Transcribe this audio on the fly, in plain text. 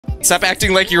Stop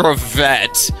acting like you're a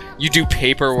vet. You do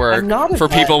paperwork I'm not a for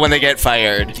vet. people when they get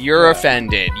fired. You're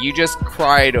offended. You just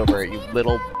cried over it, you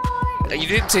little... You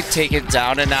need to take it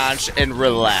down a notch and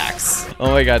relax.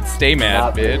 Oh my god, stay mad,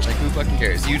 Not bitch. Like, who fucking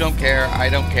cares? You don't care. I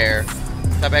don't care.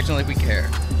 Stop acting like we care.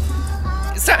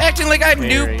 Stop acting like I'm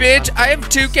new, bitch. I have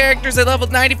 2 characters at level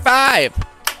 95.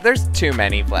 There's too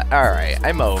many. Alright,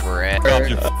 I'm over it.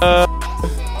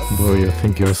 Bro, you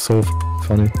think you're so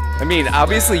funny. I mean,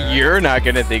 obviously you're not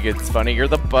gonna think it's funny. You're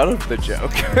the butt of the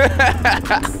joke.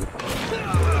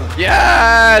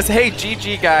 Yes! Hey,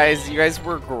 GG guys. You guys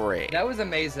were great. That was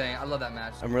amazing. I love that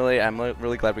match. I'm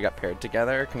really glad we got paired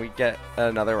together. Can we get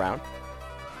another round?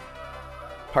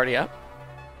 Party up.